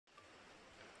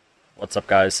What's up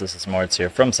guys, this is Moritz here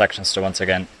from Section Store once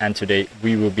again, and today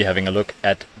we will be having a look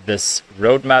at this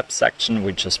roadmap section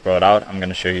we just brought out. I'm going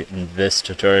to show you in this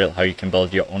tutorial how you can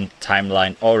build your own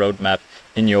timeline or roadmap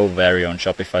in your very own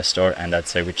Shopify store, and I'd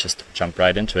say we just jump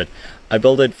right into it. I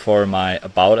built it for my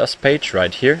About Us page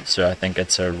right here, so I think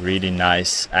it's a really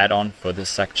nice add-on for this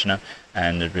section,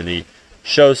 and it really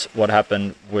shows what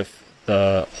happened with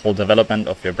the whole development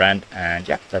of your brand. And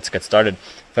yeah, let's get started.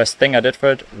 First thing I did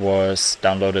for it was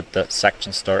downloaded the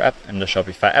Section Store app in the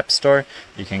Shopify App Store.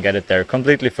 You can get it there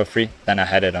completely for free. Then I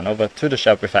headed on over to the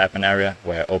Shopify admin area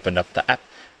where I opened up the app,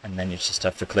 and then you just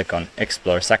have to click on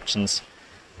Explore Sections.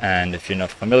 And if you're not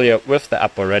familiar with the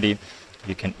app already,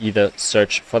 you can either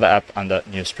search for the app under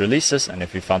newest releases, and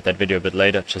if you found that video a bit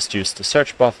later, just use the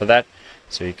search bar for that.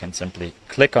 So you can simply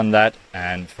click on that,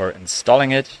 and for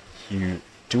installing it, you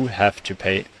do have to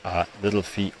pay a little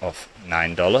fee of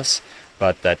 $9,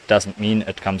 but that doesn't mean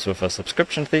it comes with a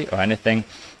subscription fee or anything.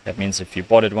 That means if you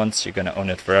bought it once, you're going to own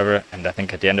it forever, and I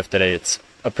think at the end of the day it's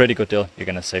a pretty good deal. You're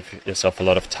going to save yourself a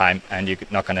lot of time, and you're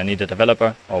not going to need a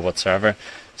developer or whatsoever.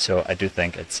 So I do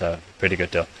think it's a pretty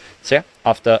good deal. So yeah,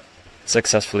 after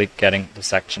successfully getting the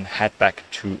section, head back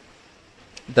to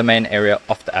the main area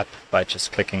of the app by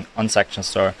just clicking on Section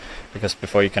Store, because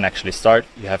before you can actually start,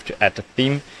 you have to add the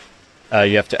theme.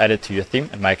 You have to add it to your theme.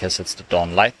 In my case, it's the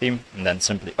Dawn Light theme, and then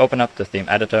simply open up the theme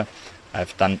editor.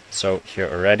 I've done so here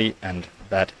already, and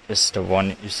that is the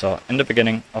one you saw in the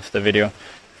beginning of the video.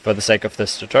 For the sake of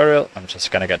this tutorial, I'm just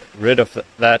gonna get rid of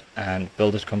that and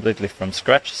build it completely from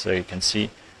scratch, so you can see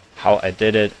how I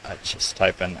did it. I just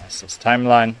type in SS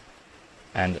timeline,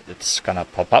 and it's gonna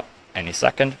pop up any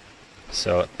second.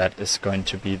 So that is going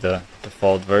to be the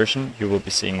default version you will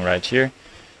be seeing right here.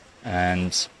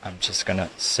 And I'm just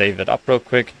gonna save it up real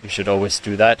quick. You should always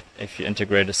do that if you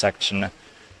integrate a section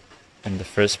in the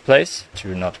first place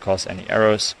to not cause any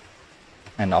errors.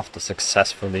 And after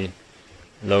successfully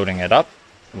loading it up,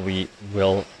 we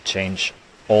will change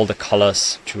all the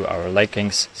colors to our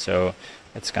leggings, so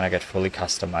it's gonna get fully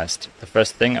customized. The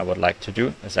first thing I would like to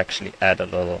do is actually add a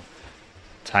little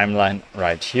timeline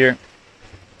right here.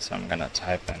 So I'm gonna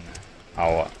type in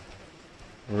our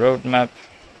roadmap.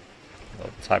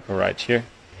 Typo right here.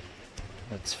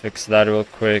 Let's fix that real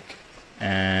quick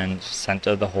and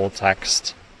center the whole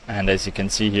text. And as you can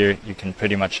see here, you can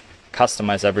pretty much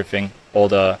customize everything. All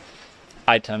the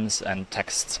items and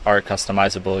texts are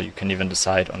customizable. You can even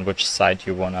decide on which side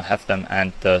you want to have them,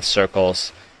 and the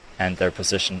circles and their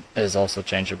position is also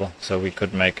changeable. So we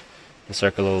could make the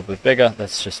circle a little bit bigger.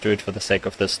 Let's just do it for the sake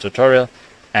of this tutorial.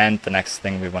 And the next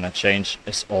thing we want to change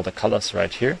is all the colors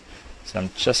right here. So I'm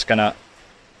just gonna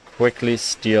quickly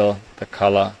steal the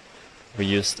color we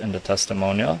used in the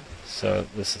testimonial. So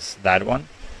this is that one.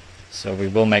 So we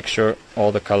will make sure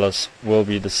all the colors will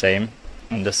be the same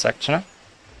in this section.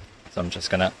 So I'm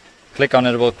just gonna click on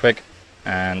it real quick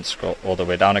and scroll all the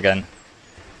way down again,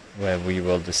 where we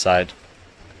will decide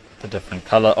the different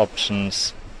color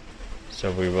options.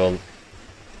 So we will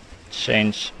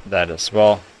change that as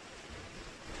well,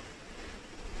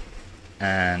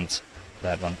 and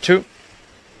that one too.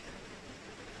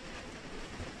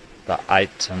 The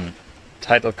item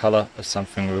title color is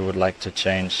something we would like to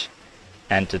change,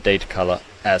 and the date color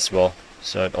as well,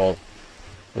 so it all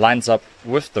lines up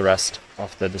with the rest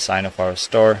of the design of our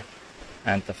store.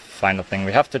 And the final thing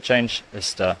we have to change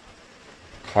is the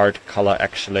card color.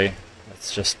 Actually,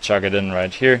 let's just chug it in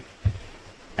right here.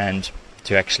 And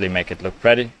to actually make it look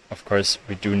pretty, of course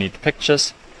we do need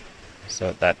pictures,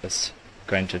 so that is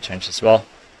going to change as well.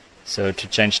 So to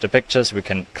change the pictures, we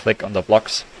can click on the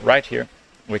blocks right here.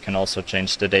 We can also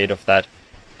change the date of that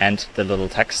and the little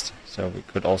text. So we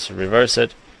could also reverse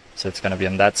it. So it's going to be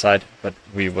on that side, but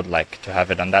we would like to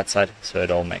have it on that side, so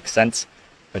it all makes sense.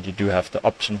 But you do have the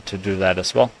option to do that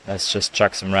as well. Let's just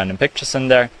chuck some random pictures in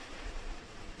there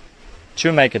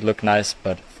to make it look nice,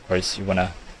 but of course you want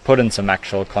to put in some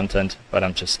actual content, but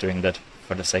I'm just doing that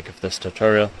for the sake of this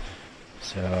tutorial.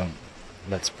 So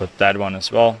let's put that one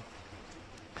as well.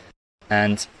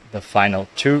 And the final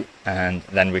two, and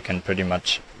then we can pretty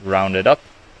much round it up.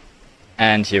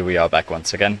 And here we are back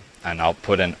once again. I now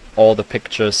put in all the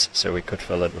pictures so we could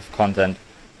fill it with content.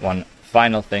 One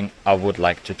final thing I would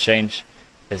like to change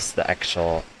is the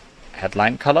actual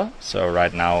headline color. So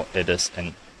right now it is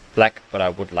in black, but I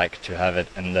would like to have it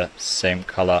in the same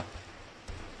color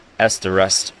as the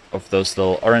rest of those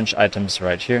little orange items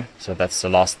right here. So that's the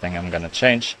last thing I'm gonna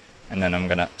change. And then I'm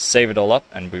gonna save it all up,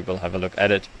 and we will have a look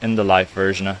at it in the live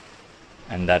version.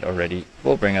 And that already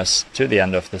will bring us to the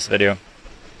end of this video.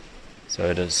 So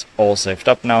it is all saved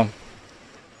up now.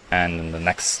 And in the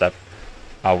next step,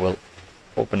 I will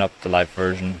open up the live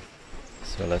version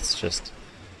So let's just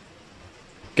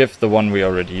give the one we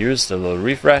already used a little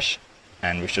refresh,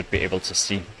 and we should be able to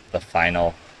see the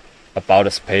final About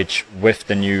Us page with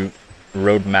the new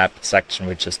roadmap section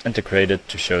we just integrated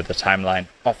to show the timeline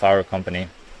of our company.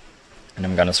 And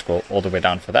I'm gonna scroll all the way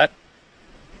down for that.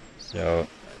 So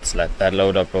let's let that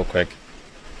load up real quick.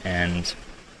 And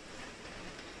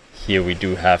here we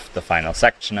do have the final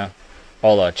section now.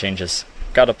 All our changes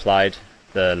got applied.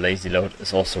 The lazy load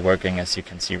is also working, as you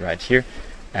can see right here.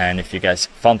 And if you guys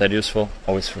found that useful,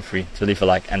 always feel free to leave a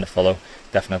like and a follow.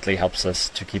 Definitely helps us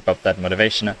to keep up that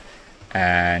motivation.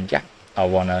 And yeah, I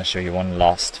want to show you one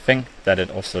last thing, that it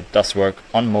also does work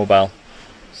on mobile.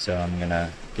 So I'm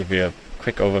gonna give you a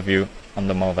quick overview on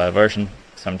the mobile version.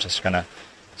 So I'm just gonna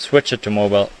switch it to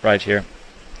mobile right here,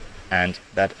 and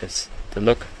that is the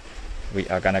look we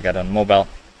are gonna get on mobile.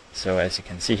 So as you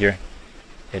can see here,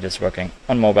 it is working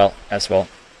on mobile as well.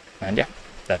 And yeah,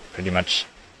 that pretty much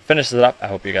finishes it up. I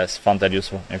hope you guys found that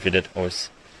useful. If you did, always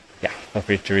feel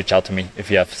free to reach out to me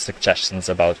if you have suggestions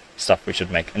about stuff we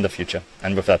should make in the future.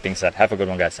 And with that being said, have a good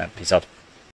one, guys, and peace out.